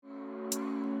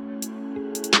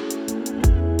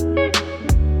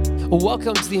Well,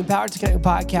 welcome to the Empowered to Connect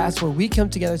podcast, where we come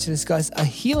together to discuss a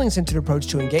healing-centered approach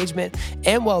to engagement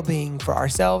and well-being for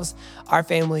ourselves, our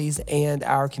families, and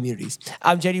our communities.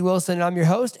 I'm JD Wilson, and I'm your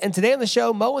host. And today on the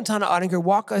show, Mo and Tana Ottinger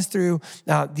walk us through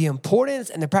the importance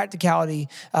and the practicality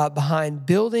behind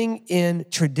building in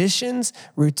traditions,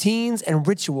 routines, and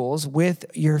rituals with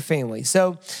your family.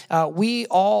 So we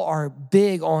all are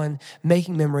big on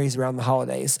making memories around the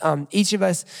holidays. Each of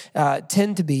us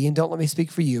tend to be, and don't let me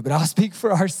speak for you, but I'll speak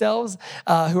for ourselves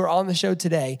who are on the show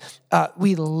today.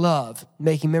 We love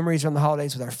making memories around the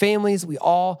holidays with our families. We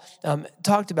all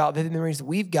talked about vivid memories that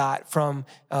we've got from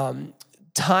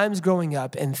times growing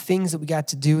up and things that we got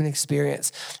to do and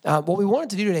experience. What we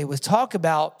wanted to do today was talk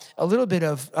about a little bit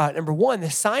of, number one, the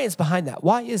science behind that.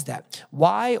 Why is that?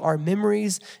 Why are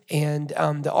memories and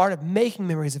the art of making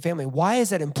memories of family, why is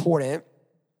that important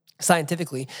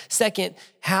scientifically? Second,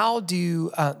 how do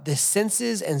the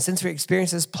senses and sensory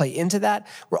experiences play into that?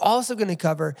 We're also going to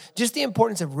cover just the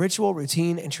importance of ritual,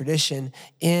 routine, and tradition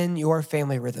in your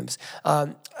family rhythms.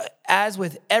 As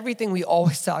with everything we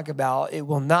always talk about, it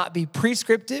will not be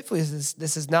prescriptive.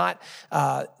 This is not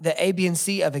the A, B, and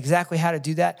C of exactly how to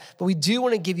do that, but we do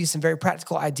want to give you some very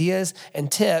practical ideas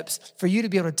and tips for you to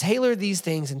be able to tailor these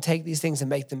things and take these things and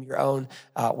make them your own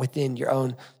within your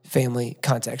own family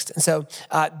context. And so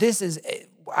this is,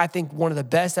 I think, one of the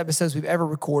best episodes we've ever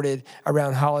recorded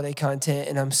around holiday content,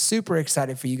 and I'm super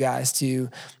excited for you guys to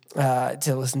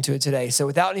listen to it today. So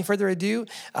without any further ado,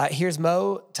 here's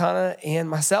Mo, Tana, and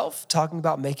myself talking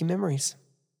about making memories.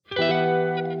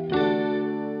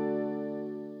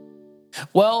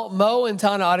 Well, Mo and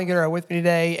Tana Ottinger are with me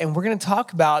today, and we're going to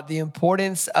talk about the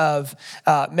importance of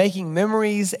making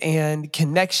memories and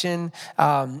connection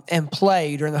and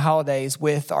play during the holidays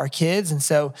with our kids. And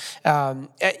so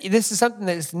this is something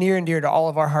that is near and dear to all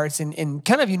of our hearts in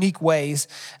kind of unique ways.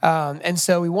 And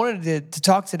so we wanted to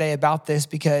talk today about this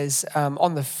because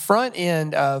on the front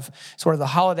end of sort of the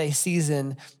holiday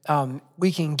season,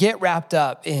 we can get wrapped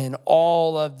up in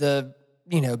all of the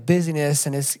busyness,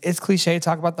 and it's cliche to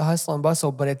talk about the hustle and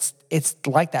bustle, but it's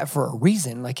like that for a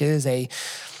reason. Like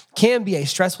can be a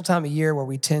stressful time of year where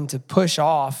we tend to push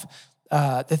off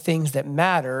the things that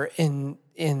matter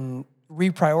and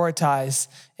reprioritize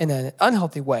in an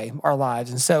unhealthy way our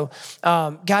lives. And so,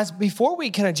 guys, before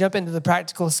we kind of jump into the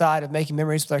practical side of making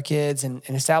memories with our kids and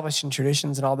establishing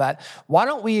traditions and all that, why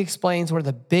don't we explain sort of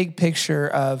the big picture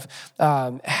of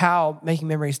how making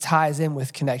memories ties in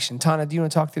with connection? Tana, do you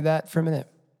want to talk through that for a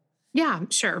minute? Yeah,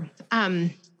 sure.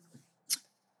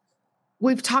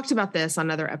 We've talked about this on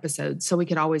other episodes, so we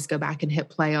could always go back and hit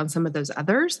play on some of those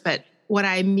others. But what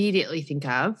I immediately think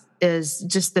of is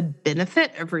just the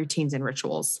benefit of routines and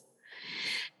rituals,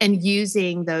 and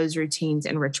using those routines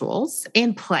and rituals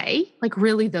and play, like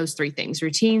really those three things: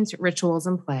 routines, rituals,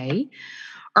 and play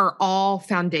are all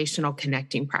foundational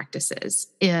connecting practices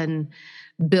in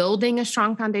building a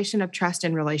strong foundation of trust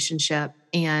and relationship.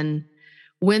 And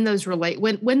when those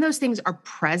when those things are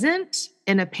present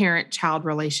in a parent-child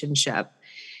relationship,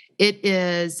 it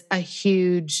is a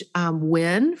huge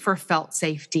win for felt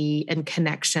safety and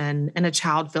connection, and a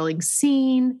child feeling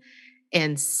seen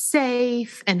and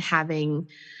safe and having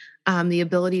the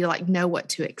ability to know what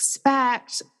to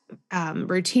expect.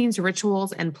 Routines,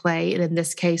 rituals, and play. And in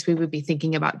this case, we would be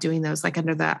thinking about doing those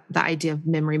under the idea of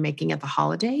memory making at the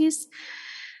holidays.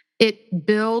 It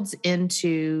builds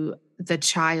into the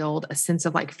child a sense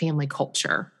of family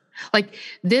culture.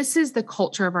 This is the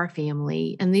culture of our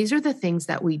family, and these are the things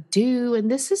that we do, and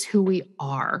this is who we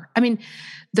are. I mean,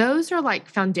 those are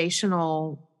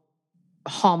foundational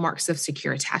hallmarks of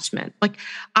secure attachment.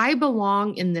 I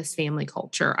belong in this family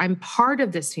culture. I'm part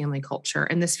of this family culture,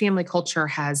 and this family culture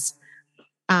has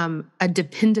a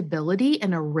dependability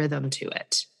and a rhythm to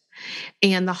it.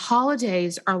 And the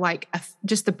holidays are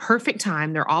just the perfect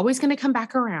time. They're always going to come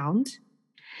back around.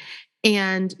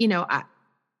 And,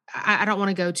 I don't want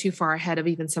to go too far ahead of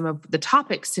even some of the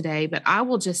topics today, but I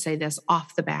will just say this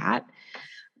off the bat.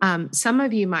 Some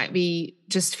of you might be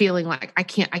just feeling like, I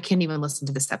can't even listen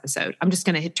to this episode. I'm just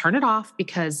going to turn it off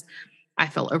because I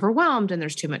feel overwhelmed and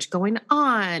there's too much going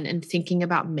on, and thinking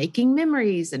about making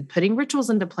memories and putting rituals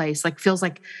into place feels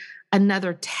like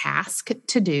another task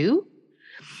to do.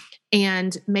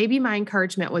 And maybe my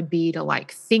encouragement would be to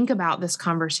think about this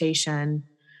conversation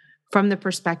from the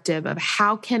perspective of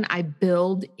how can I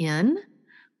build in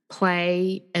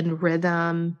play and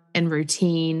rhythm and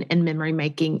routine and memory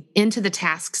making into the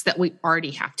tasks that we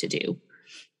already have to do.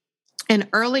 And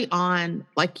early on,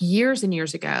 years and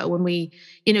years ago, when we,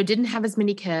 didn't have as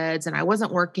many kids and I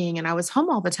wasn't working and I was home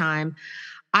all the time,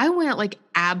 I went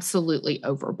absolutely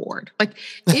overboard. Like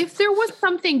if there was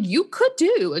something you could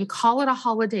do and call it a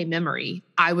holiday memory,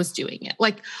 I was doing it.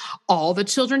 Like all the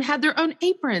children had their own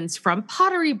aprons from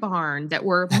Pottery Barn that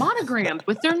were monogrammed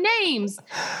with their names.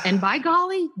 And by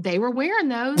golly, they were wearing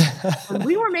those. And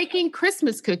we were making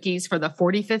Christmas cookies for the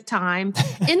 45th time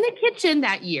in the kitchen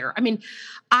that year. I mean,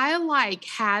 I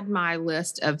had my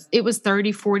list of, it was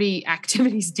 30, 40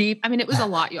 activities deep. I mean, it was a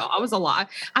lot, y'all. I was a lot.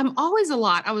 I'm always a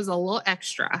lot. I was a little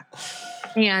extra.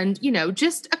 And,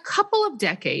 just a couple of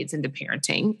decades into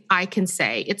parenting, I can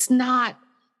say it's not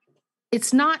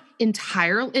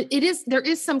entirely, there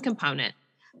is some component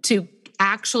to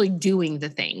actually doing the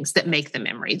things that make the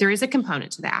memory. There is a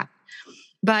component to that,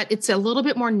 but it's a little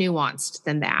bit more nuanced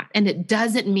than that. And it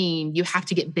doesn't mean you have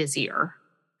to get busier.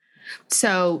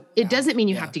 So it doesn't mean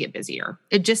you have to get busier.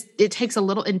 It takes a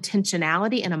little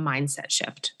intentionality and a mindset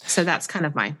shift. So that's kind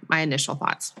of my initial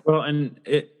thoughts. Well, and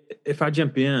if I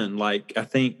jump in, I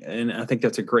think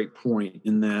that's a great point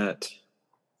in that,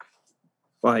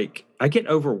 I get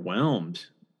overwhelmed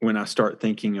when I start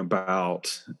thinking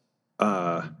about,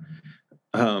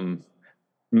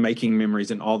 making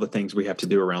memories and all the things we have to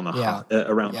do around the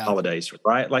holidays,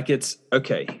 right? It's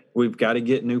okay. We've got to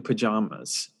get new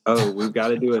pajamas. Oh, we've got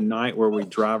to do a night where we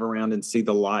drive around and see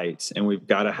the lights, and we've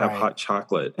got to have hot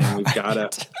chocolate, and we've got to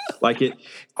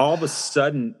all of a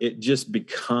sudden it just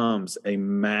becomes a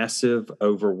massive,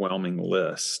 overwhelming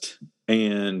list.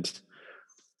 And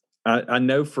I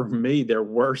know for me, there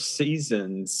were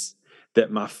seasons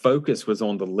that my focus was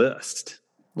on the list.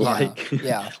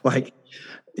 If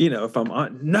I'm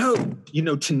on,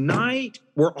 tonight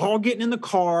we're all getting in the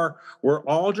car, we're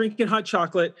all drinking hot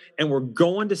chocolate, and we're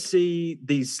going to see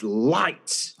these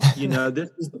lights. This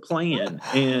is the plan.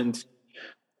 And,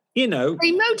 Hey, Mo,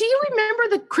 do you remember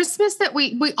the Christmas that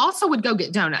we also would go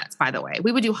get donuts, by the way?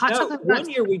 We would do hot chocolate. One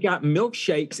year we got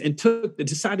milkshakes and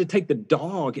decided to take the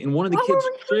dog, and one of the kids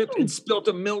tripped and spilled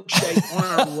a milkshake on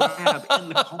our lap in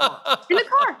the car.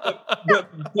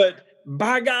 But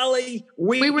by golly,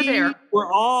 we were there.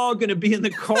 We're all going to be in the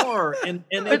car, and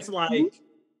it's with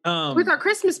our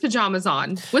Christmas pajamas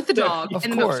on, with the dog and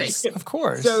the milkshake. Of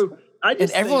course. So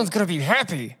everyone's going to be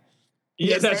happy.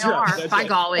 Yeah, yes, that's they right. are. That's by right.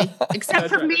 golly, except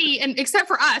for me and except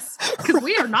for us, because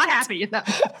we are not happy with that.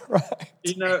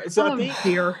 Right. So I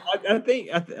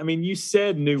mean, you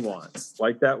said nuance.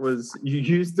 You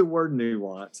used the word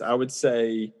nuance. I would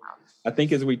say, I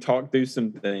think as we talk through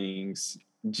some things,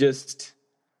 just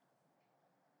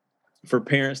for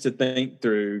parents to think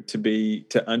through,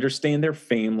 to understand their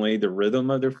family, the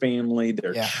rhythm of their family,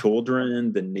 their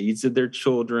children, the needs of their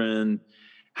children,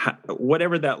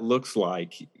 whatever that looks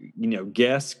like,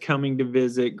 guests coming to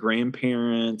visit,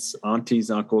 grandparents, aunties,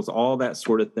 uncles, all that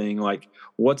sort of thing.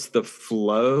 What's the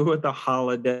flow of the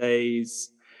holidays,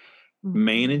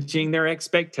 managing their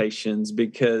expectations,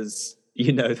 because,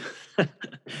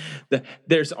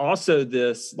 there's also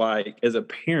this, as a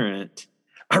parent,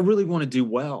 I really want to do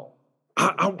well.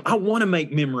 I want to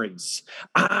make memories.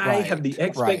 I have the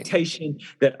expectation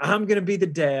that I'm going to be the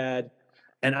dad,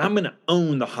 and I'm going to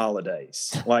own the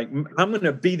holidays. I'm going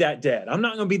to be that dad. I'm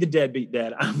not going to be the deadbeat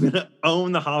dad. I'm going to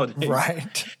own the holidays.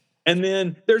 Right. And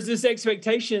then there's this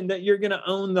expectation that you're going to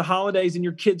own the holidays and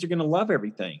your kids are going to love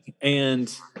everything.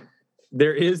 And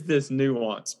there is this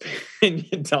nuance. And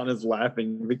Donna's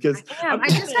laughing because I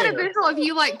just had a visual of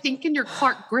you thinking you're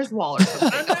Clark Griswold or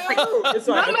something.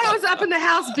 Momo's up in the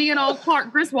house being all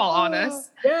Clark Griswold on us.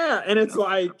 Yeah. And it's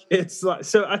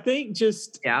so I think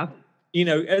as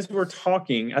we're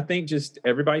talking, I think just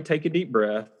everybody take a deep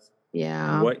breath.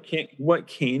 Yeah. What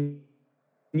can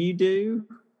you do?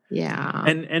 Yeah.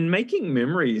 And making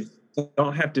memories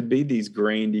don't have to be these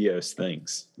grandiose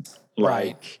things.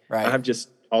 Right. I've just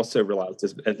also realized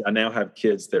this, as I now have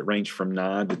kids that range from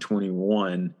 9 to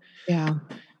 21. Yeah.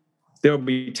 There'll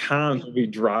be times we'll be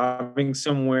driving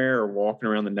somewhere or walking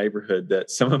around the neighborhood that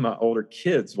some of my older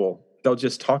kids they'll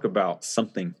just talk about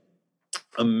something,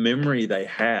 a memory they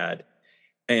had.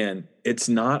 And it's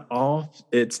not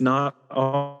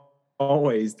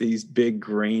always these big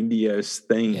grandiose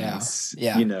things,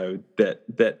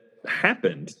 that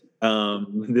happened.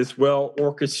 This well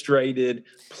orchestrated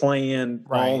plan,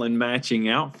 all in matching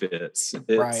outfits.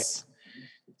 But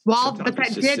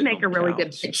that did make a really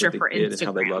good picture for Instagram.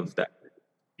 How they love that.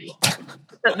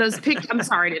 I'm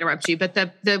sorry to interrupt you, but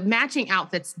the matching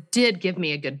outfits did give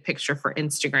me a good picture for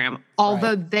Instagram,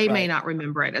 although they may not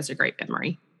remember it as a great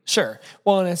memory. Sure.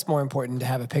 Well, and it's more important to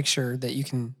have a picture that you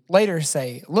can later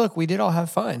say, look, we did all have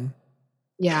fun.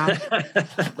 Yeah.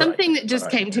 Something that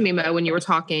just came to me, Mo, when you were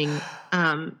talking,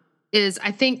 is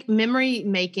I think memory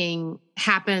making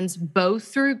happens both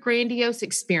through grandiose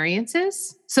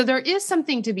experiences. So there is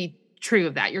something to be true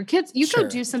of that. Your kids, you go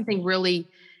do something really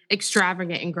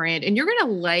extravagant and grand, and you're going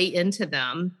to lay into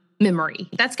them memory.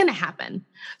 That's going to happen.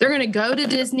 They're going to go to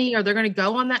Disney, or they're going to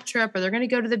go on that trip, or they're going to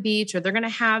go to the beach, or they're going to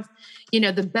have,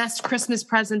 the best Christmas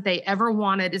present they ever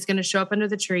wanted is going to show up under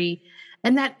the tree.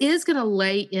 And that is going to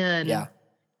lay in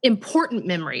important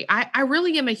memory. I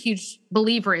really am a huge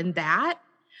believer in that,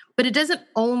 but it doesn't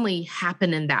only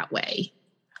happen in that way.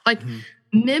 Like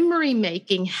memory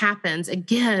making happens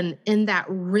again in that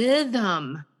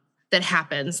rhythm that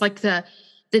happens, like the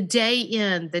day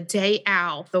in, the day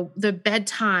out, the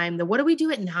bedtime, the what do we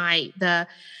do at night,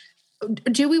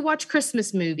 do we watch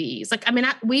Christmas movies? Like, I mean,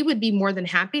 we would be more than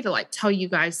happy to tell you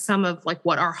guys some of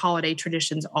what our holiday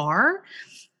traditions are.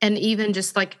 And even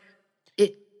just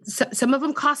some of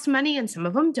them cost money and some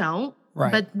of them don't,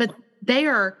 right. But they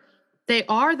are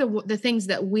the things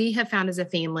that we have found as a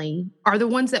family are the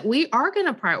ones that we are going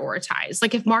to prioritize.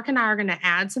 Like if Mark and I are going to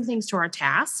add some things to our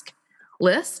task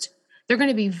list, they're going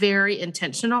to be very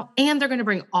intentional, and they're going to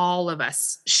bring all of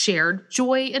us shared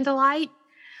joy and delight.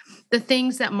 The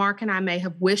things that Mark and I may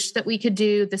have wished that we could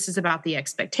do, this is about the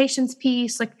expectations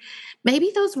piece. Like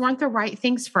maybe those weren't the right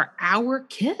things for our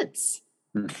kids.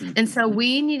 Mm-hmm. And so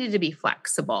we needed to be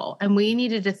flexible, and we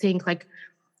needed to think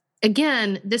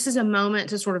again, this is a moment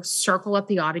to sort of circle up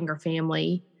the Ottinger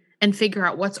family and figure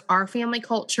out what's our family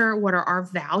culture, what are our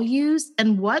values,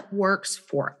 and what works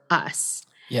for us.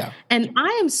 Yeah. And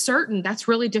I am certain that's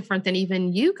really different than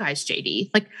even you guys,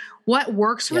 JD. Like what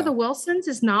works for the Wilsons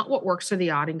is not what works for the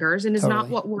Ottingers, and is not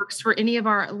what works for any of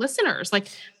our listeners. Like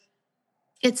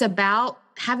it's about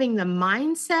having the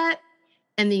mindset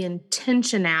and the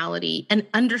intentionality and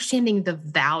understanding the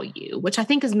value, which I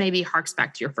think is maybe harks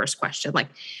back to your first question. Like,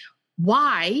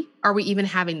 why are we even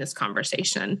having this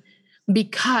conversation?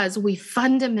 Because we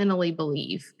fundamentally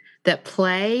believe that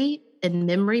play and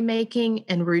memory making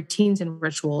and routines and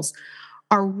rituals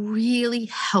are really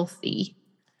healthy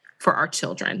for our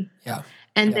children. Yeah.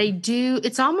 And they do,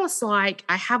 it's almost like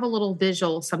I have a little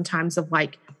visual sometimes of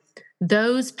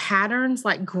those patterns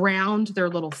ground their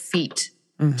little feet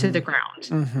to the ground.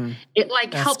 Mm-hmm.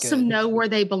 It helps them know where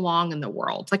they belong in the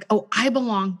world. Like, oh, I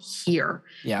belong here.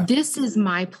 Yeah. This is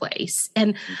my place.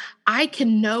 And I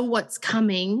can know what's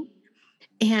coming.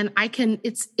 And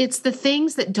it's the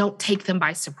things that don't take them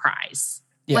by surprise.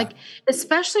 Yeah.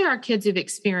 Especially our kids who've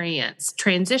experienced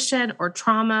transition or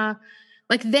trauma,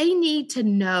 they need to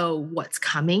know what's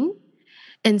coming,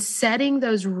 and setting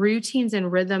those routines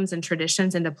and rhythms and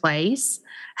traditions into place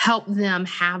help them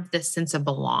have this sense of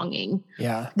belonging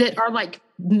that are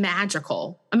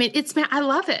magical. I mean, I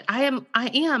love it. I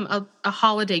am a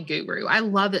holiday guru. I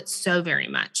love it so very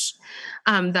much.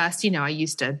 Thus, I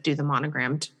used to do the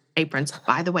monogrammed aprons.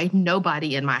 By the way,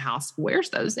 nobody in my house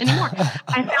wears those anymore.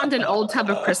 I found an old tub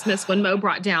of Christmas when Mo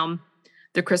brought down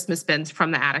the Christmas bins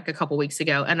from the attic a couple weeks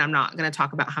ago. And I'm not going to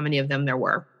talk about how many of them there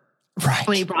were. Right.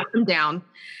 When he brought them down,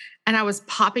 and I was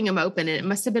popping them open, and it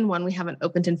must have been one we haven't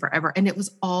opened in forever. And it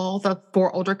was all the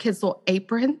 4 older kids' little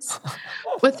aprons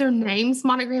with their names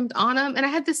monogrammed on them. And I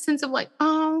had this sense of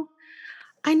oh,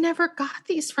 I never got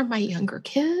these from my younger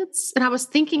kids. And I was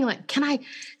thinking, can I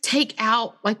take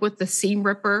out, with the seam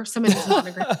ripper, some of these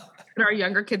monograms and our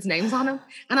younger kids' names on them?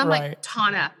 And I'm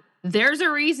Tana, there's a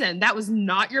reason that was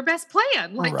not your best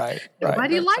plan.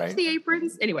 Nobody liked the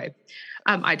aprons. Anyway,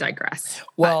 I digress.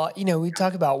 Well, we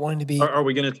talk about wanting to be. Are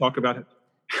we going to talk about it?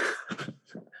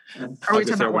 Are we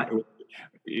talking about what?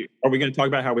 Are we going to talk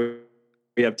about how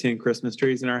we have 10 Christmas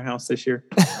trees in our house this year?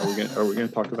 Are we going to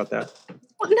talk about that?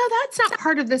 Well, no, that's not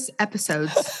part of this episode.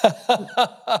 No.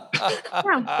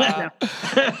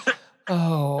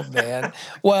 Oh man.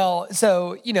 Well,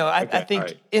 so I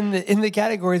think in the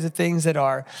categories of things that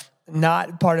are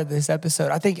not part of this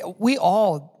episode, I think we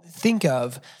all think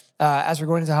of as we're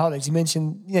going into the holidays. You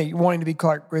mentioned you're wanting to be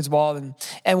Clark Griswold,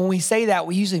 and when we say that,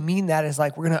 we usually mean that as we're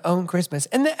going to own Christmas.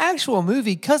 And the actual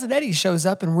movie, Cousin Eddie shows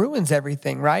up and ruins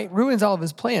everything, right? Ruins all of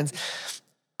his plans.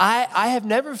 I have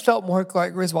never felt more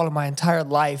Clark Griswold in my entire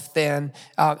life than,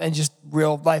 and just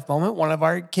real life moment, one of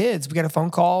our kids, we got a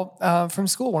phone call from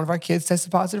school. One of our kids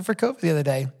tested positive for COVID the other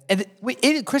day. And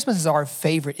Christmas is our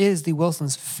favorite. It is the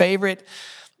Wilsons' favorite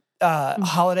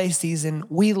holiday season.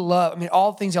 We love,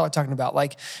 all the things y'all are talking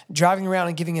about, driving around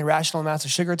and giving irrational amounts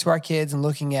of sugar to our kids and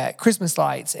looking at Christmas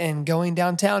lights and going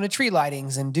downtown to tree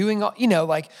lightings and doing,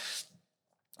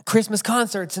 Christmas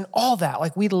concerts and all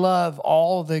that. We love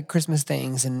all the Christmas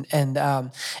things. And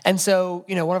so,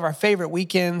 one of our favorite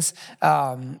weekends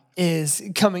is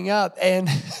coming up, and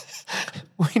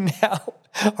we now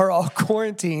are all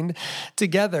quarantined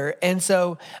together. And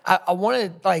so I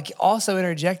want to also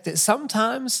interject that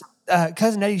sometimes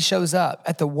Cousin Eddie shows up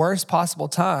at the worst possible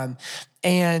time.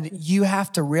 And you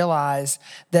have to realize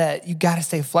that you got to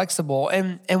stay flexible.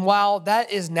 And while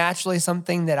that is naturally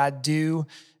something that I do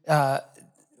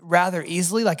rather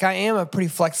easily, I am a pretty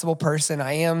flexible person.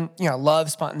 I am, I love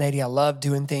spontaneity. I love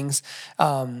doing things,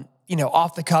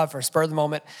 off the cuff or spur of the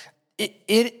moment.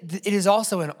 It is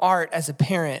also an art as a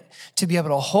parent to be able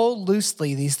to hold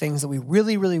loosely these things that we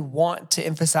really, really want to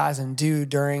emphasize and do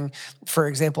during, for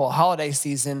example, a holiday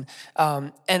season.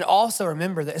 And also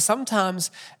remember that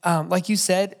sometimes, like you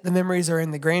said, the memories are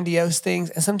in the grandiose things.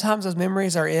 And sometimes those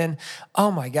memories are in, oh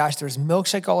my gosh, there's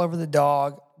milkshake all over the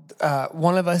dog.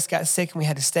 One of us got sick and we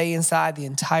had to stay inside the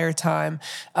entire time.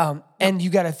 And you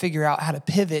got to figure out how to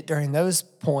pivot during those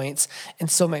points and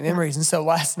still make memories. And so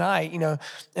last night,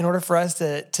 in order for us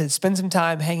to spend some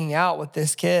time hanging out with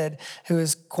this kid who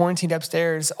is quarantined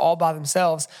upstairs all by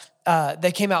themselves,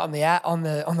 they came out on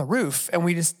the roof, and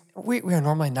we are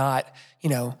normally not,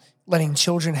 letting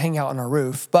children hang out on our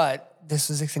roof, but this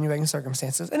was extenuating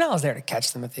circumstances, and I was there to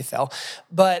catch them if they fell.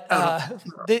 But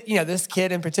this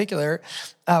kid in particular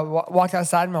walked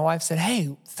outside, and my wife said,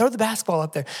 "Hey, throw the basketball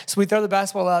up there." So we throw the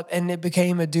basketball up, and it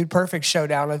became a dude perfect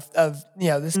showdown of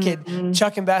this kid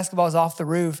chucking basketballs off the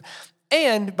roof.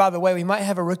 And by the way, we might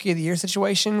have a rookie of the year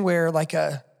situation where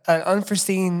an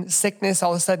unforeseen sickness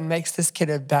all of a sudden makes this kid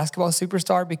a basketball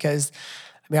superstar, because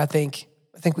I think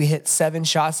we hit 7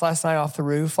 shots last night off the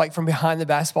roof, from behind the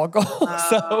basketball goal.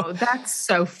 Oh, that's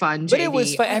so fun, JD. But it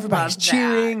was fun. Everybody's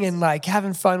cheering and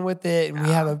having fun with it. And we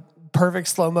have a perfect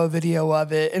slow-mo video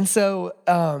of it. And so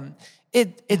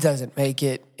it doesn't make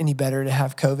it any better to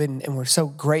have COVID. And we're so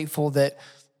grateful that,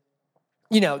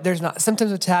 there's not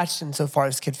symptoms attached. And so far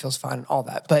this kid feels fine and all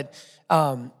that. But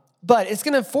it's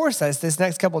going to force us this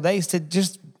next couple of days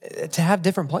to have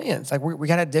different plans. We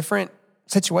got a different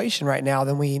situation right now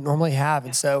than we normally have.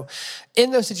 And so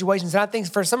in those situations, and I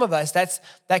think for some of us,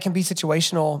 that can be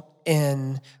situational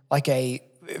in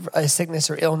a sickness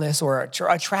or illness or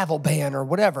a travel ban or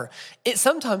whatever. It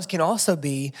sometimes can also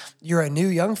be you're a new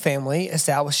young family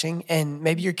establishing, and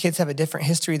maybe your kids have a different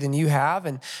history than you have.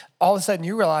 And all of a sudden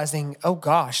you're realizing, oh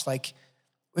gosh,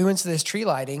 we went to this tree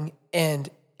lighting and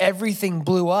everything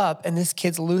blew up, and this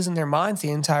kid's losing their minds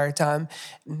the entire time.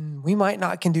 We might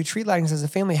not can do tree lightings as a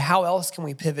family. How else can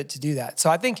we pivot to do that? So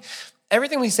I think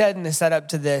everything we said in the setup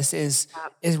to this is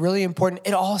really important.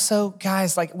 It also,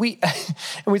 guys, and we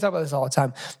talk about this all the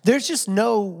time, there's just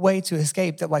no way to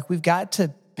escape that. We've got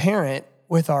to parent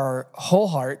with our whole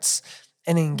hearts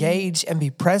and engage and be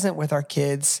present with our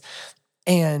kids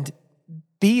and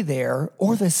be there,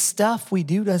 or the stuff we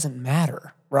do doesn't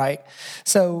matter. Right?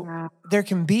 So there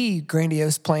can be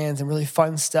grandiose plans and really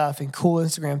fun stuff and cool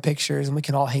Instagram pictures, and we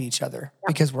can all hate each other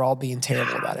because we're all being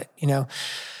terrible about it,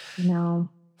 No.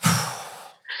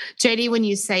 JD, when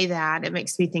you say that, it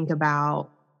makes me think about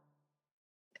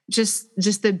just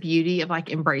the beauty of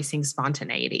embracing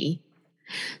spontaneity.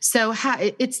 So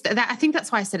I think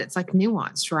that's why I said it's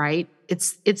nuanced, right?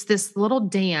 It's this little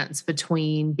dance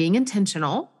between being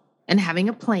intentional and having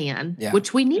a plan,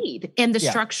 which we need, and the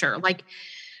structure.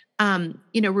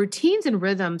 Routines and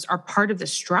rhythms are part of the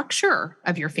structure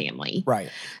of your family. Right.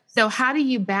 So how do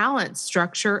you balance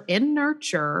structure and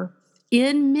nurture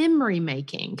in memory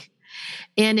making?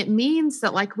 And it means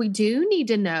that we do need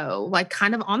to know,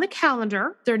 kind of on the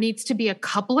calendar, there needs to be a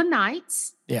couple of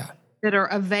nights that are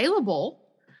available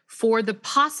for the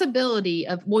possibility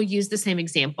of, we'll use the same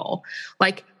example.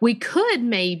 We could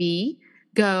maybe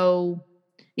go,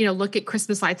 look at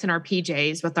Christmas lights in our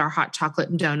PJs with our hot chocolate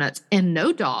and donuts and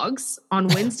no dogs on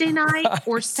Wednesday night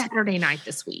or Saturday night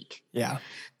this week. Yeah.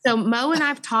 So Mo and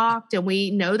I've talked, and we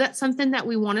know that's something that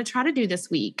we want to try to do this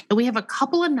week. And we have a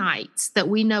couple of nights that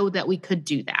we know that we could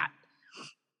do that.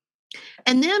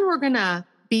 And then we're going to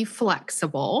be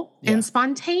flexible and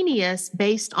spontaneous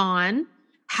based on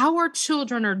how our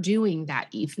children are doing that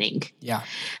evening. Yeah.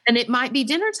 And it might be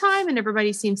dinner time and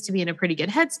everybody seems to be in a pretty good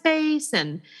headspace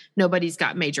and nobody's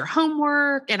got major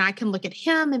homework. And I can look at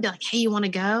him and be like, hey, you want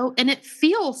to go? And it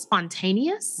feels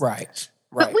spontaneous. Right.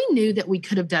 But we knew that we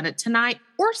could have done it tonight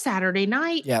or Saturday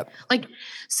night. Yep.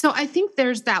 So I think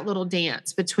there's that little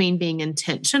dance between being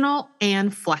intentional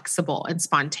and flexible and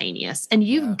spontaneous. And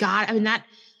you've got,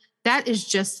 that is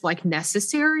just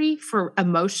necessary for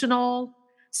emotional,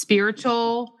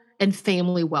 spiritual, and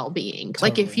family well-being.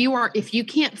 Totally. If you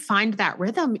can't find that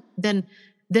rhythm, then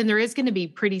there is going to be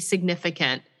pretty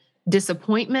significant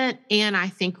disappointment and I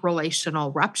think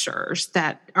relational ruptures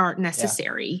that aren't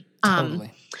necessary.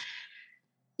 Totally.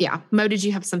 Yeah. Mo, did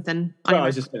you have something? Well, I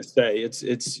was just going to say, this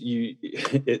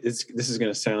is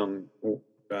going to sound,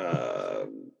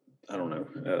 I don't know.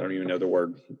 I don't even know the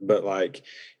word, but like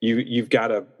you've got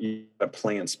to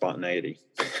plan spontaneity.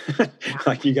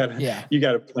 Like you got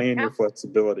to plan your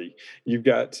flexibility. You've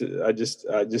got to, I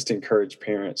just encourage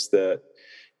parents that,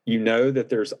 that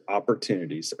there's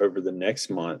opportunities over the next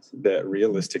month that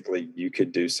realistically you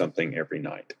could do something every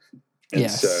night. And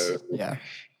so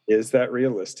is that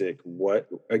realistic?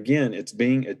 Again, it's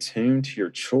being attuned to your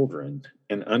children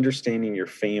and understanding your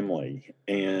family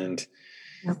and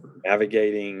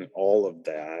navigating all of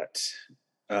that,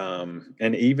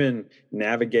 and even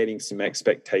navigating some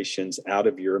expectations out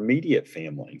of your immediate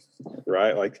family,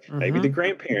 right? Like maybe the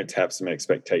grandparents have some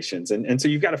expectations, and so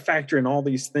you've got to factor in all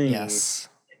these things. Yes.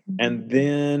 And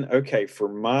then, okay, for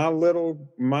my little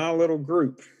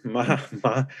group, my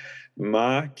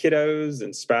kiddos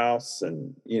and spouse,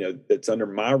 and that's under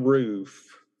my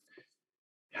roof,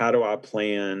 how do I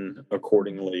plan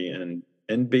accordingly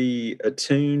and be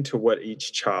attuned to what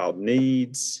each child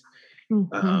needs?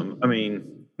 I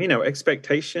mean,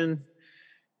 expectation.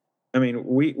 I mean,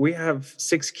 we have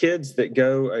 6 kids that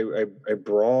go a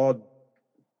broad,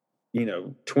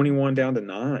 21 down to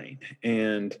 9,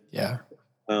 and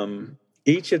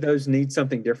each of those needs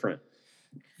something different.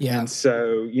 Yeah. And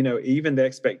so, even the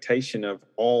expectation of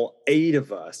all 8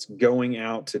 of us going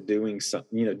out to doing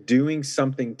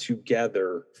something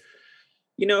together.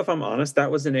 If I'm honest,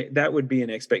 that would be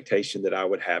an expectation that I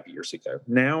would have years ago.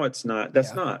 Now it's not.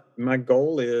 That's not. My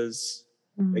goal is,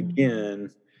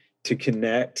 again, to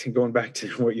connect, going back to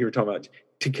what you were talking about,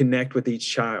 to connect with each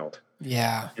child.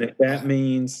 Yeah. And if that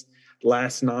means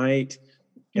last night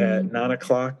at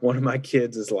 9:00, one of my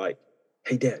kids is like,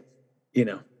 "Hey, Dad,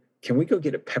 can we go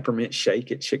get a peppermint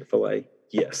shake at Chick-fil-A?"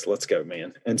 Yes, let's go,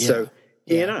 man. And so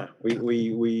he and I,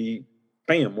 we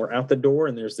bam, we're out the door,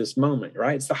 and there's this moment,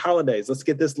 right? It's the holidays. Let's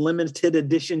get this limited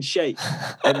edition shake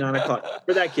at 9:00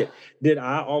 for that kid. Did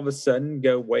I all of a sudden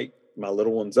go wake my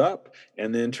little ones up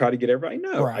and then try to get everybody?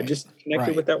 No, I just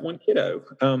connected with that one kiddo.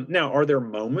 Now, are there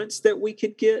moments that we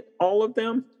could get all of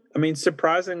them? I mean,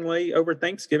 surprisingly, over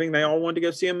Thanksgiving, they all wanted to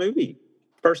go see a movie.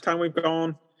 First time we've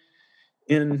gone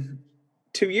in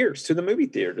 2 years to the movie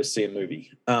theater to see a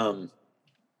movie.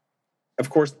 Of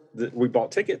course, we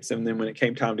bought tickets, and then when it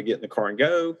came time to get in the car and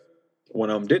go, one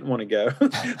of them didn't want to go.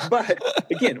 But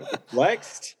again, we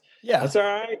flexed. Yeah, that's all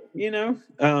right.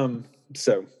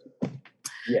 So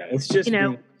yeah, it's just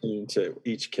being attuned to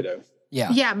each kiddo.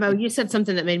 Yeah, Mo, you said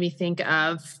something that made me think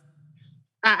of.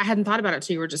 I hadn't thought about it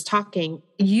till you were just talking.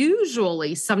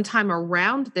 Usually, sometime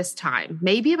around this time,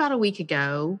 maybe about a week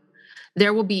ago,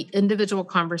 there will be individual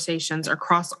conversations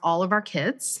across all of our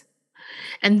kids.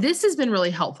 And this has been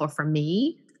really helpful for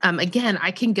me. Again,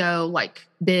 I can go like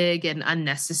big and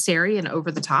unnecessary and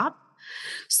over the top.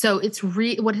 So it's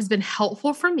what has been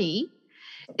helpful for me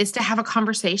is to have a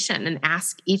conversation and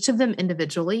ask each of them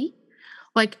individually,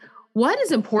 like, what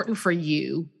is important for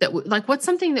you? What's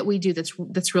something that we do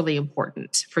that's really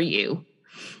important for you?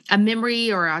 A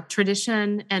memory or a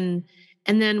tradition, and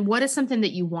then what is something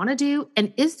that you want to do?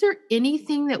 And is there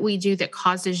anything that we do that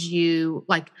causes you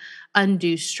like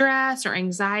undue stress or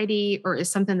anxiety, or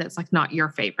is something that's like not your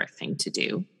favorite thing to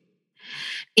do?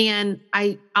 And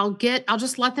I'll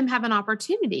just let them have an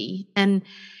opportunity. And,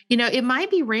 it might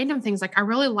be random things. Like, I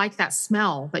really like that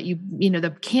smell that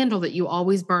the candle that you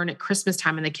always burn at Christmas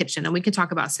time in the kitchen. And we can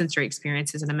talk about sensory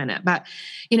experiences in a minute, but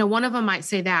one of them might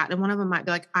say that. And one of them might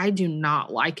be like, I do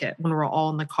not like it when we're all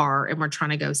in the car and we're trying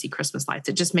to go see Christmas lights.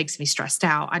 It just makes me stressed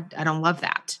out. I don't love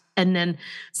that. And then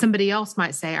somebody else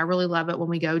might say, I really love it when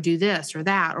we go do this or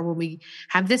that, or when we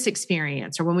have this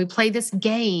experience, or when we play this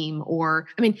game,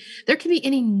 there can be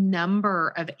any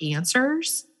number of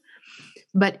answers.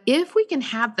 But if we can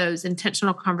have those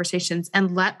intentional conversations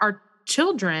and let our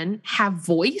children have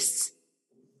voice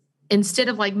instead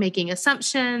of like making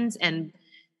assumptions and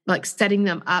like setting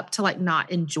them up to like not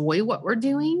enjoy what we're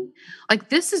doing, like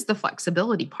this is the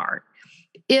flexibility part.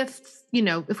 If we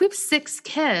have 6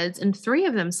 kids and 3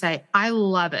 of them say, I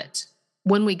love it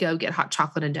when we go get hot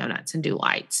chocolate and donuts and do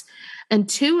lights, and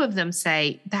 2 of them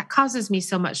say, that causes me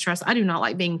so much stress, I do not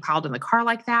like being piled in the car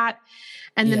like that.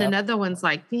 And then another one's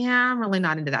like, yeah, I'm really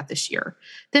not into that this year.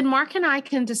 Then Mark and I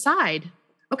can decide,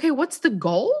 okay, what's the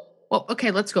goal? Well,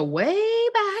 okay, let's go way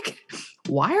back.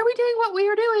 Why are we doing what we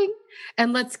are doing?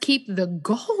 And let's keep the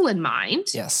goal in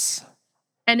mind. Yes.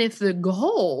 And if the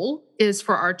goal is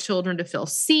for our children to feel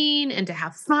seen and to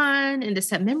have fun and to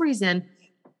set memories in,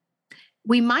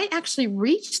 we might actually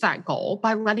reach that goal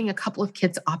by letting a couple of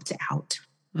kids opt out.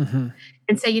 Mm-hmm.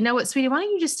 and say, you know what, sweetie, why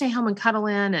don't you just stay home and cuddle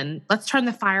in and let's turn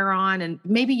the fire on and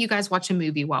maybe you guys watch a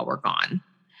movie while we're gone.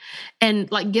 And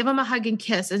like give them a hug and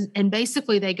kiss. And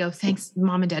basically they go, thanks,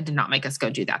 mom and dad did not make us go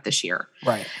do that this year.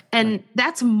 Right. And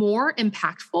that's more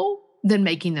impactful than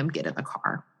making them get in the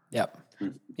car. Yep.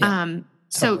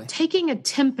 So taking a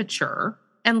temperature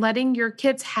and letting your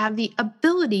kids have the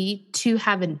ability to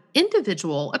have an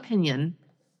individual opinion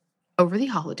over the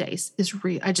holidays is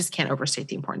I just can't overstate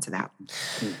the importance of that.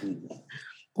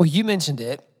 Well, you mentioned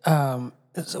it.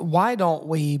 So why don't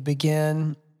we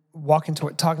begin walking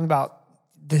toward talking about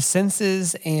the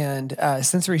senses and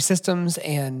sensory systems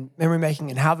and memory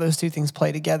making and how those two things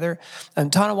play together?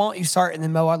 Tana, why don't you start? And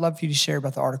then Mo, I'd love for you to share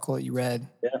about the article that you read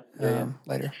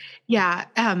later. Yeah.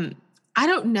 I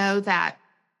don't know that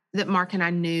Mark and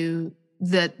I knew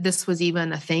that this was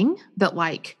even a thing, that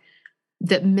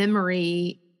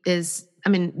memory is,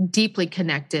 deeply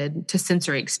connected to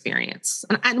sensory experience.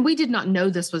 And we did not know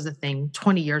this was a thing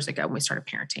 20 years ago when we started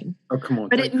parenting. Oh, come on.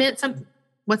 But it meant something.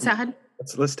 What's that?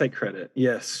 Let's take credit.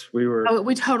 Yes, we were. Oh,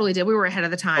 we totally did. We were ahead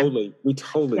of the time. We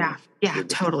totally. Yeah,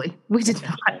 totally. We did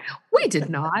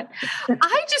not.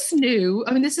 I just knew,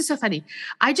 this is so funny.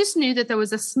 I just knew that there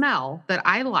was a smell that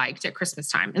I liked at Christmas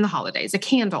time in the holidays, a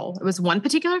candle. It was one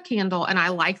particular candle and I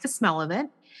liked the smell of it.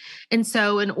 And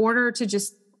so in order to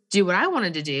just do what I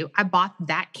wanted to do, I bought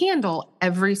that candle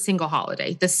every single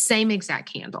holiday, the same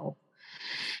exact candle,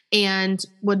 and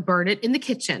would burn it in the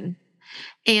kitchen.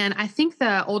 And I think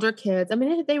the older kids,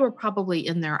 they were probably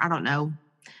in there, I don't know,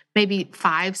 maybe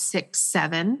 5, 6,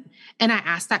 7. And I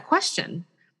asked that question.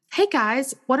 Hey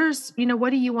guys, what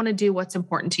do you want to do? What's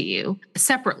important to you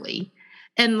separately?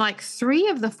 And like 3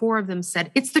 of the 4 of them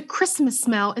said, it's the Christmas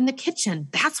smell in the kitchen.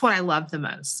 That's what I love the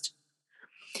most.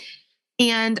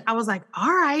 And I was like,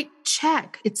 all right,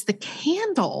 check. It's the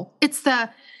candle. It's the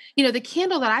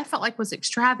candle that I felt like was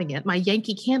extravagant, my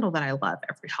Yankee candle that I love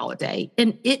every holiday.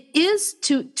 And it is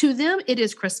to them, it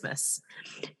is Christmas.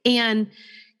 And,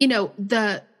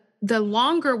 the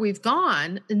longer we've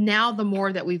gone, now the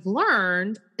more that we've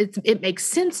learned, it makes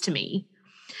sense to me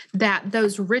that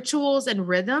those rituals and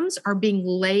rhythms are being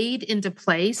laid into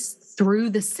place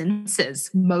through the senses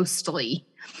mostly.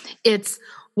 It's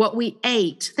what we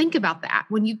ate. Think about that.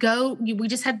 When you go, we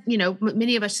just had,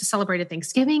 many of us just celebrated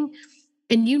Thanksgiving,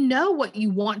 and you know what you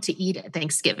want to eat at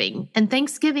Thanksgiving. And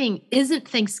Thanksgiving isn't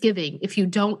Thanksgiving if you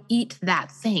don't eat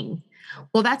that thing.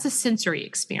 Well, that's a sensory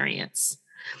experience.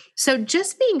 So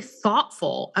just being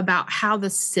thoughtful about how the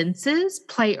senses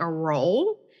play a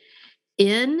role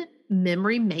in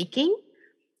memory making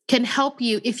can help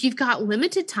you if you've got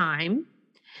limited time,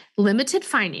 limited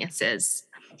finances,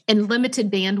 and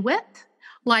limited bandwidth.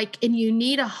 And you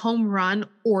need a home run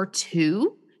or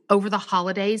 2 over the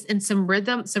holidays and some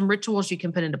rituals you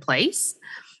can put into place,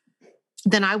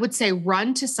 then I would say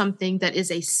run to something that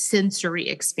is a sensory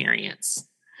experience,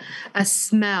 a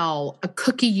smell, a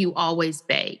cookie you always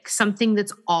bake, something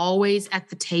that's always at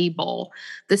the table,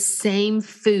 the same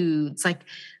foods,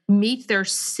 meet their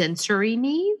sensory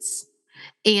needs.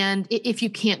 And if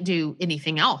you can't do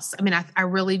anything else, I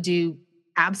really do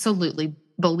absolutely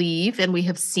believe, and we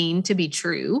have seen to be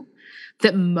true,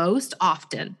 that most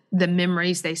often the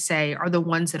memories they say are the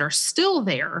ones that are still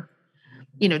there,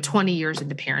 20 years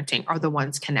into parenting, are the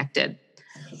ones connected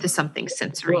to something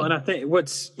sensory. Well, and I think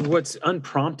what's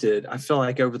unprompted, I feel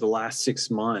like over the last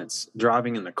 6 months,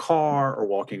 driving in the car or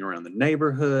walking around the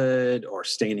neighborhood or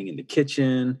standing in the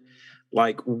kitchen,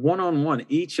 one-on-one,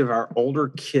 each of our older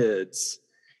kids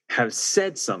have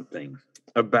said something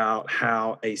about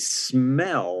how a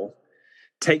smell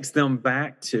takes them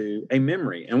back to a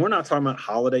memory. And we're not talking about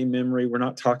holiday memory. We're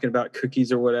not talking about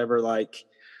cookies or whatever.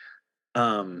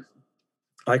 One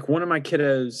of my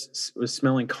kiddos was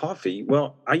smelling coffee.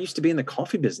 Well, I used to be in the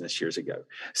coffee business years ago.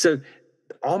 So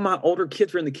all my older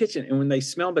kids were in the kitchen. And when they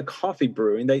smelled the coffee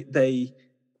brewing,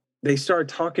 they started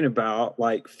talking about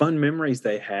fun memories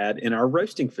they had in our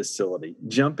roasting facility,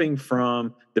 jumping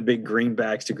from the big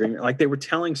greenbacks to green. They were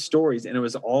telling stories, and it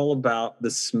was all about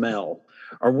the smell.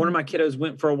 Or one of my kiddos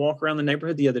went for a walk around the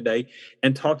neighborhood the other day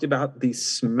and talked about the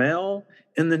smell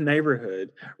in the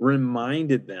neighborhood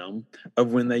reminded them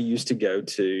of when they used to go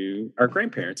to our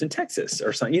grandparents in Texas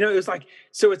or something. It was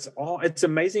it's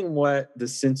amazing what the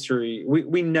sensory,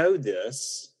 we know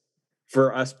this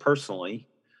for us personally,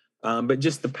 but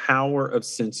just the power of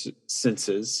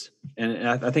senses. And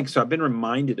I think so. I've been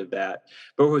reminded of that.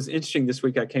 But what was interesting this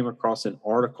week, I came across an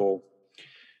article,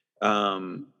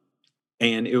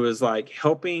 and it was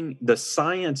helping the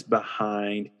science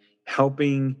behind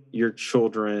helping your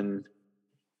children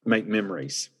make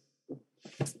memories.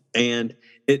 And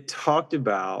it talked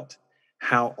about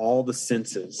how all the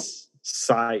senses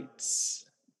sights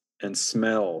and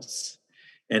smells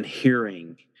and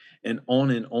hearing and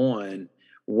on,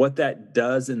 what that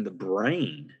does in the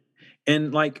brain.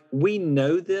 And like, we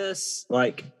know this,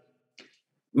 like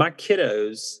my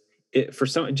kiddos,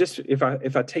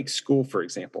 if I take school, for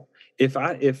example,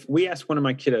 if we ask one of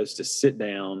my kiddos to sit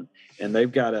down and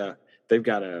they've got to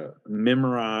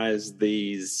memorize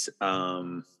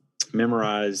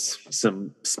memorize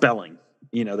some spelling,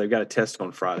 they've got a test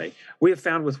on Friday. We have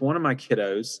found with one of my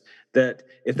kiddos that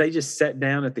if they just sat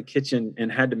down at the kitchen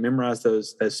and had to memorize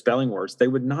those spelling words, they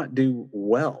would not do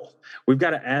well. We've got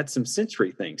to add some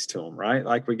sensory things to them, right?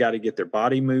 Like we got to get their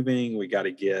body moving. We got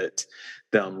to get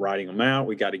them writing them out.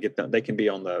 We got to get them, they can be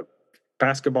on the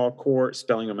basketball court,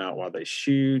 spelling them out while they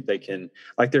shoot. They can,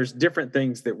 like, there's different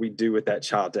things that we do with that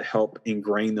child to help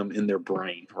ingrain them in their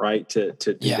brain, right? To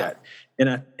do that.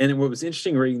 And what was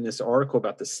interesting reading this article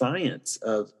about the science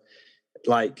of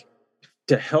like,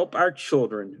 to help our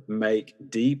children make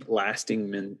deep,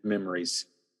 lasting memories.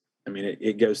 I mean,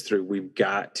 it goes through, we've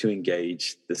got to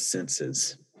engage the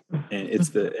senses. And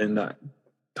the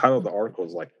title of the article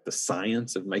is like the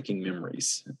science of making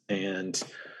memories. And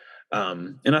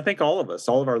I think all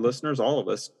of our listeners, all of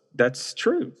us, that's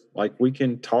true. Like we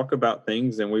can talk about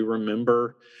things and we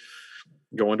remember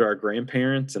going to our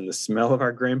grandparents and the smell of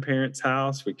our grandparents'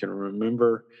 house. We can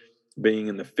remember being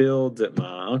in the fields at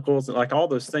my uncle's, and like all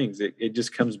those things. It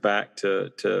just comes back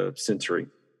to sensory.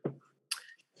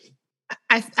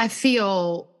 I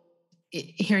feel,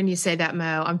 hearing you say that,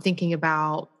 Mo, I'm thinking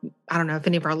about, I don't know if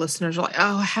any of our listeners are like,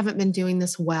 oh, I haven't been doing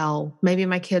this well. Maybe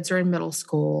my kids are in middle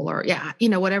school or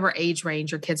whatever age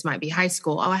range your kids might be, high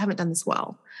school. Oh, I haven't done this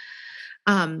well.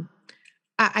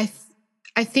 I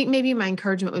think maybe my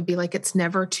encouragement would be like, it's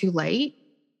never too late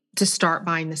to start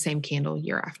buying the same candle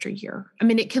year after year. I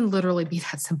mean, it can literally be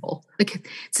that simple. Like,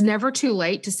 it's never too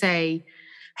late to say,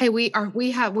 hey, we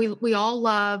all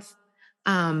love,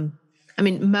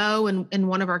 Mo and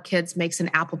one of our kids makes an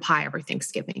apple pie every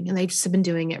Thanksgiving, and they just have been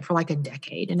doing it for like a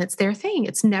decade, and it's their thing.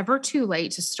 It's never too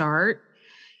late to start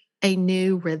a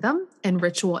new rhythm and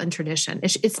ritual and tradition.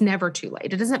 It's never too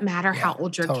late. It doesn't matter how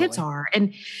old your kids are.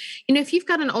 And, if you've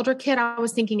got an older kid, I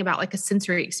was thinking about like a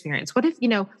sensory experience. What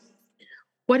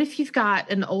if you've got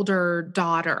an older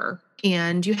daughter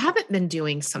and you haven't been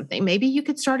doing something? Maybe you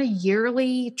could start a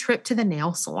yearly trip to the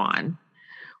nail salon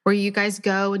where you guys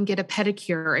go and get a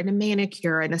pedicure and a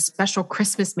manicure and a special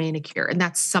Christmas manicure. And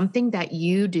that's something that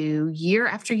you do year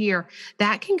after year.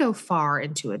 That can go far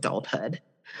into adulthood.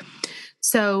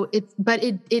 So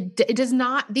it does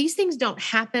not, these things don't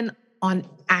happen on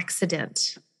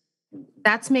accident.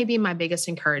 That's maybe my biggest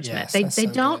encouragement. Yes, they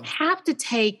don't have to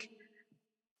take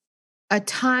a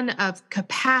ton of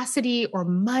capacity or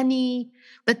money,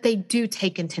 but they do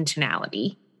take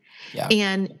intentionality. Yeah.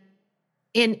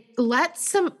 And let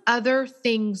some other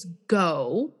things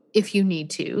go if you need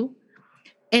to,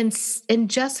 and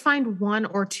just find one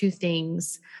or two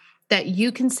things that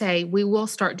you can say, we will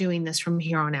start doing this from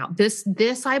here on out.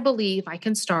 This I believe I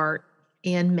can start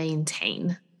and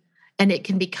maintain, and it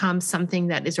can become something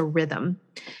that is a rhythm,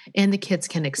 and the kids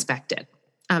can expect it.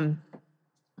 And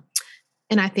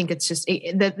I think it's just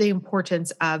the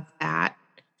importance of that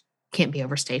can't be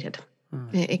overstated.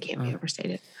 It can't be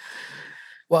overstated.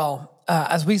 Well,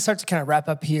 as we start to kind of wrap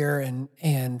up here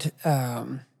and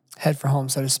head for home,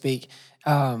 so to speak,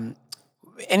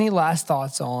 any last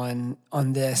thoughts on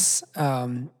this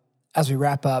as we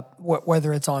wrap up,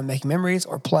 whether it's on making memories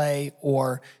or play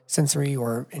or sensory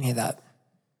or any of that?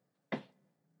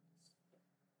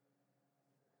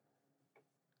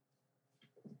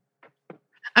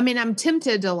 I mean, I'm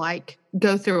tempted to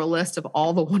go through a list of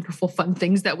all the wonderful, fun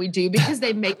things that we do because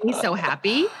they make me so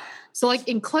happy. So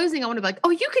in closing, I want to be like,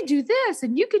 oh, you could do this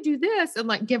and you could do this,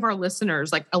 and give our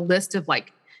listeners a list of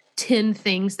 10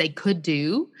 things they could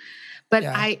do. But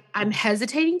I'm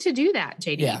hesitating to do that,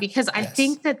 JD, because I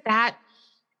think that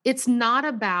it's not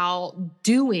about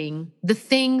doing the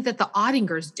thing that the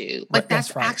Ottingers do.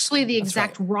 That's right. Actually the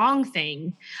exact wrong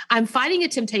thing. I'm fighting a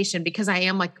temptation because I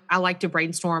like to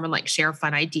brainstorm and share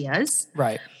fun ideas.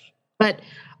 Right. But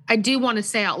I do want to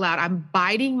say out loud, I'm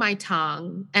biting my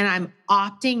tongue and I'm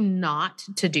opting not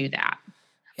to do that.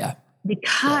 Yeah.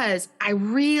 Because I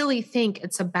really think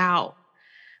it's about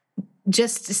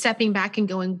just stepping back and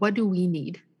going, what do we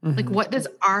need? Mm-hmm. What does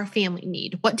our family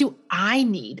need? What do I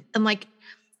need? And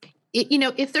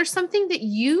if there's something that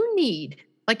you need,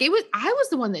 I was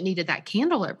the one that needed that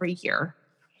candle every year.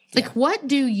 What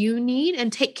do you need?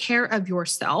 And take care of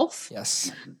yourself.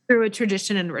 Yes. Through a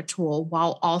tradition and ritual,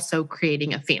 while also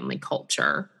creating a family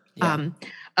culture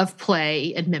of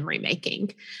play and memory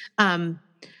making.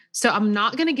 So I'm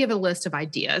not going to give a list of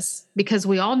ideas because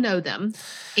we all know them,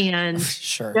 and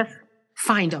sure. Just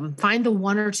find them. Find the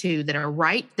one or two that are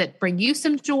right, that bring you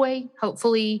some joy,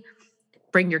 hopefully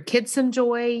bring your kids some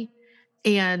joy,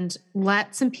 and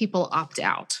let some people opt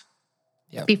out.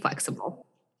 Yep. Be flexible.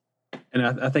 And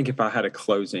I think if I had a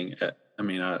closing,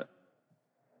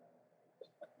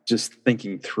 just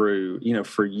thinking through,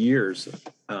 for years,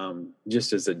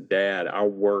 just as a dad, I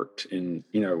worked in,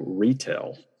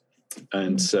 retail.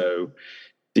 And so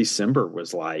December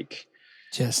was like,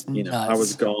 just I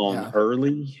was gone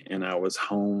early and I was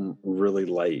home really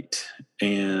late.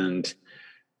 And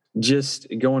just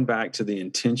going back to the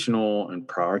intentional and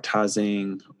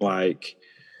prioritizing, like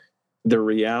the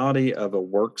reality of a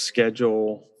work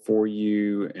schedule for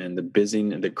you and the busy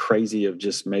and the crazy of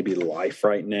just maybe life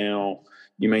right now,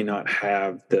 you may not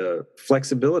have the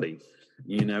flexibility,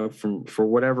 for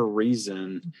whatever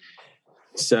reason.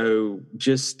 So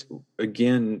just,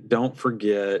 again, don't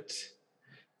forget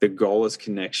the goal is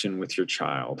connection with your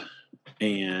child,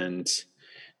 and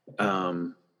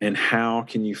how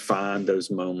can you find those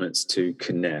moments to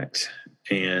connect,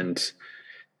 and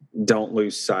don't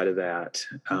lose sight of that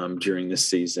during this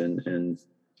season. And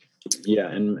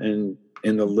and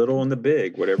in the little and the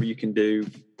big, whatever you can do,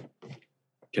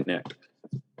 connect.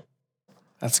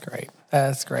 That's great.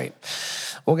 That's great.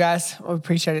 Well, guys, we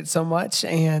appreciate it so much.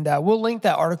 And we'll link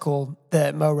that article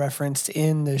that Mo referenced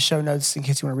in the show notes in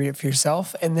case you want to read it for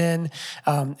yourself. And then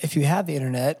if you have the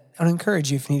internet, I would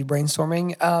encourage you, if you need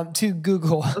brainstorming, to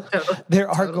Google. There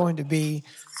are going to be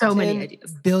so many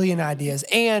ideas, billion ideas.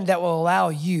 And that will allow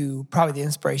you probably the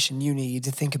inspiration you need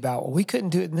to think about, well, we couldn't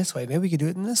do it in this way. Maybe we could do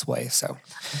it in this way. So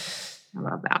I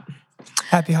love that.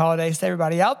 Happy holidays to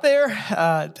everybody out there.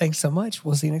 Thanks so much.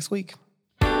 We'll see you next week.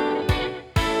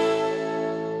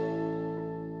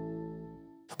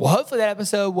 Well, hopefully that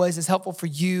episode was as helpful for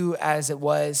you as it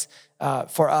was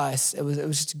for us. It was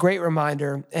just a great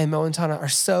reminder. And Mo and Tana are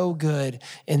so good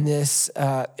in this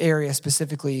area,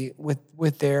 specifically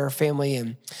with their family,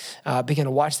 and began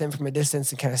to watch them from a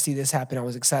distance and kind of see this happen. I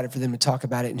was excited for them to talk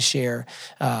about it and share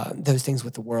those things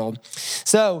with the world.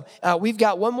 So we've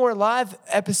got one more live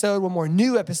episode, one more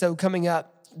new episode coming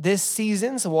up this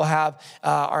season. So we'll have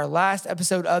our last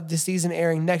episode of the season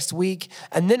airing next week.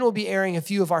 And then we'll be airing a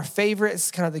few of our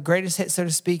favorites, kind of the greatest hits, so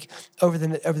to speak, over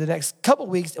the next couple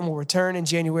weeks. And we'll return in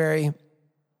January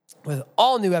with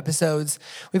all new episodes.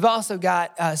 We've also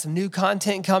got some new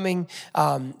content coming,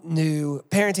 new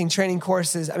parenting training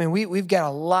courses. I mean, we've got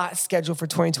a lot scheduled for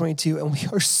 2022, and we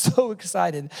are so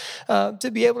excited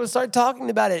to be able to start talking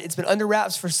about it. It's been under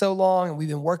wraps for so long, and we've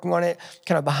been working on it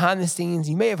kind of behind the scenes.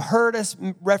 You may have heard us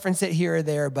reference it here or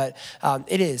there, but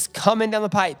it is coming down the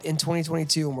pipe in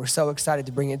 2022, and we're so excited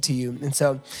to bring it to you. And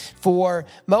so for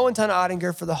Mo and Tana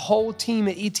Ottinger, for the whole team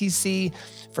at ETC,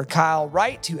 for Kyle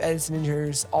Wright, who edits and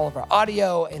engineers all of our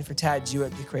audio, and for Tad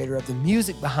Jewett, the creator of the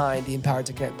music behind the Empowered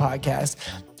to Connect podcast,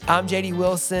 I'm JD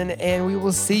Wilson, and we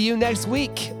will see you next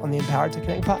week on the Empowered to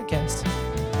Connect podcast.